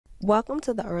Welcome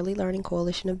to the Early Learning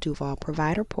Coalition of Duval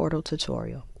Provider Portal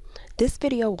tutorial. This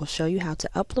video will show you how to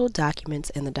upload documents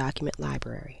in the document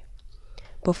library.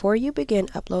 Before you begin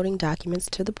uploading documents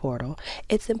to the portal,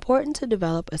 it's important to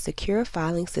develop a secure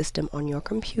filing system on your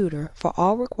computer for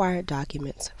all required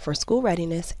documents for school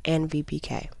readiness and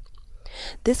VPK.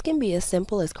 This can be as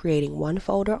simple as creating one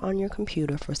folder on your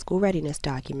computer for school readiness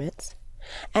documents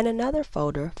and another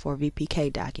folder for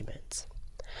VPK documents.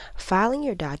 Filing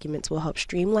your documents will help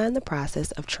streamline the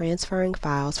process of transferring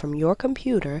files from your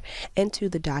computer into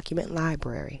the document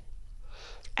library.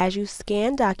 As you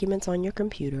scan documents on your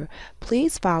computer,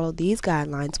 please follow these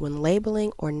guidelines when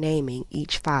labeling or naming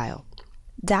each file.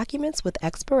 Documents with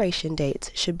expiration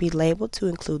dates should be labeled to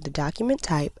include the document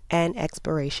type and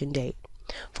expiration date.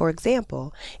 For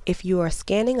example, if you are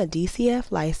scanning a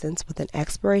DCF license with an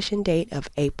expiration date of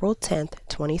April 10,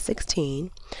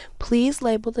 2016, please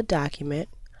label the document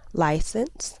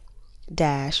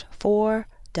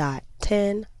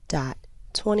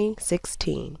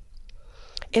license-4.10.2016.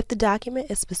 If the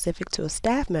document is specific to a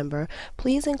staff member,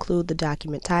 please include the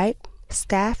document type,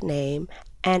 staff name,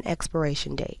 and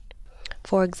expiration date.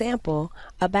 For example,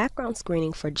 a background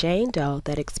screening for Jane Doe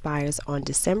that expires on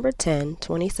December 10,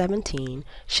 2017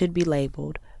 should be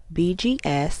labeled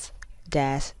BGS-Jane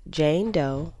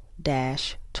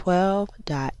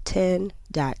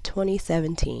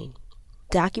Doe-12.10.2017.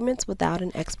 Documents without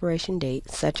an expiration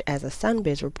date, such as a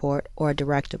SunBiz report or a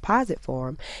direct deposit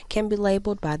form, can be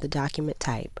labeled by the document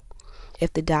type.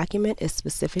 If the document is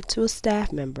specific to a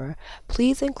staff member,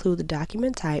 please include the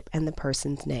document type and the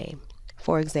person's name.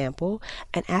 For example,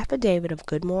 an affidavit of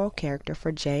good moral character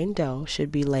for Jane Doe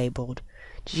should be labeled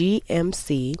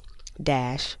GMC-Jane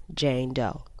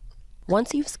Doe.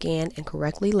 Once you've scanned and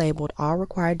correctly labeled all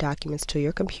required documents to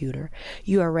your computer,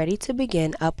 you are ready to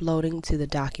begin uploading to the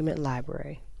document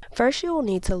library. First, you will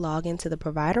need to log into the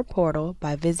provider portal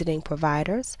by visiting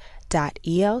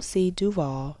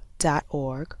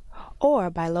providers.elcduval.org or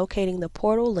by locating the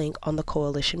portal link on the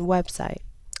Coalition website.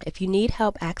 If you need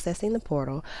help accessing the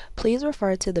portal, please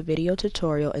refer to the video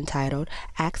tutorial entitled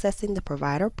Accessing the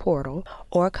Provider Portal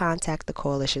or contact the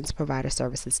Coalition's Provider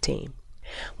Services team.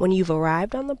 When you've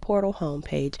arrived on the portal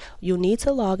homepage, you'll need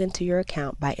to log into your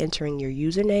account by entering your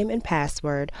username and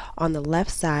password on the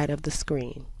left side of the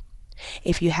screen.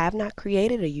 If you have not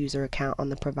created a user account on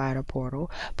the provider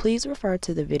portal, please refer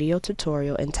to the video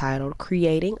tutorial entitled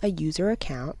Creating a User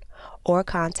Account or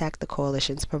contact the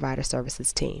Coalition's Provider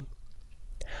Services team.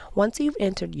 Once you've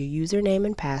entered your username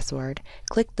and password,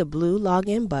 click the blue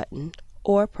Login button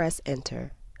or press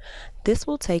Enter. This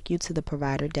will take you to the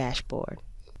provider dashboard.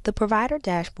 The provider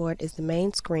dashboard is the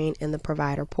main screen in the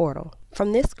provider portal.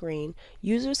 From this screen,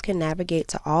 users can navigate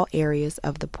to all areas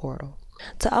of the portal.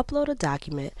 To upload a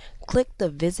document, click the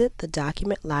Visit the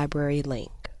Document Library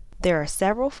link. There are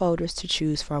several folders to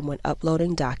choose from when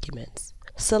uploading documents.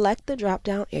 Select the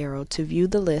drop-down arrow to view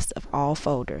the list of all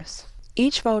folders.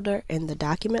 Each folder in the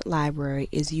document library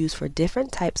is used for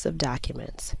different types of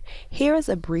documents. Here is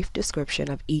a brief description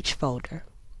of each folder.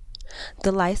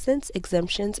 The License,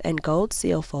 Exemptions, and Gold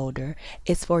Seal folder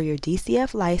is for your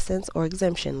DCF license or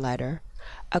exemption letter,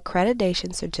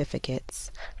 accreditation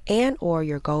certificates, and/or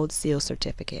your Gold Seal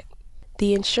certificate.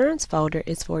 The Insurance folder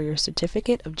is for your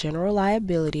Certificate of General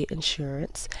Liability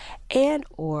insurance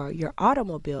and/or your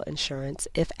automobile insurance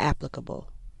if applicable.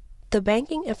 The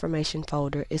Banking Information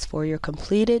folder is for your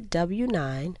completed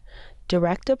W-9,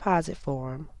 direct deposit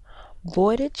form,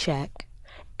 voided check,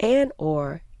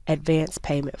 and/or advance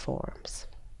payment forms.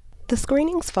 The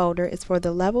Screenings folder is for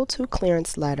the Level 2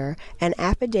 clearance letter and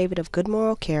affidavit of good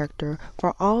moral character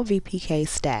for all VPK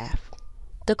staff.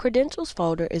 The Credentials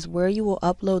folder is where you will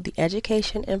upload the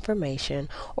education information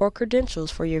or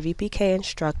credentials for your VPK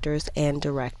instructors and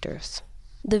directors.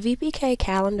 The VPK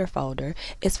Calendar folder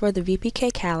is for the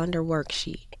VPK Calendar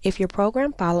worksheet. If your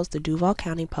program follows the Duval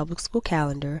County Public School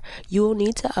calendar, you will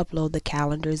need to upload the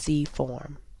Calendar Z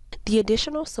form. The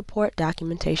Additional Support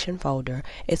Documentation folder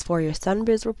is for your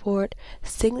SunBiz report,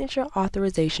 signature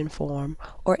authorization form,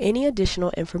 or any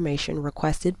additional information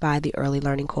requested by the Early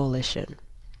Learning Coalition.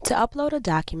 To upload a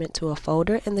document to a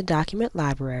folder in the document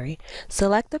library,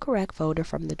 select the correct folder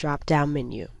from the drop-down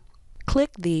menu.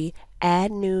 Click the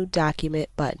Add New Document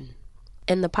button.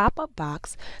 In the pop-up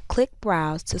box, click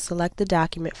Browse to select the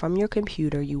document from your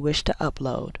computer you wish to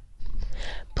upload.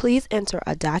 Please enter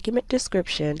a document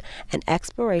description and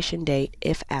expiration date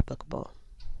if applicable.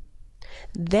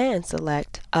 Then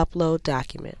select Upload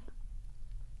Document.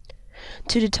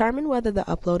 To determine whether the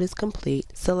upload is complete,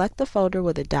 select the folder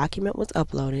where the document was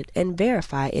uploaded and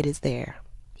verify it is there.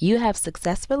 You have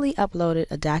successfully uploaded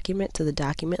a document to the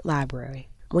document library.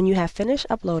 When you have finished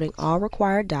uploading all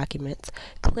required documents,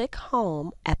 click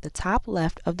Home at the top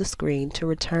left of the screen to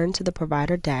return to the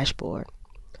provider dashboard.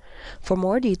 For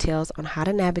more details on how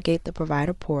to navigate the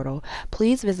provider portal,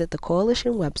 please visit the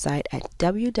Coalition website at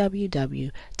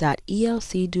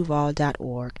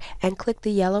www.elcduval.org and click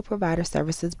the yellow Provider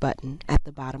Services button at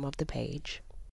the bottom of the page.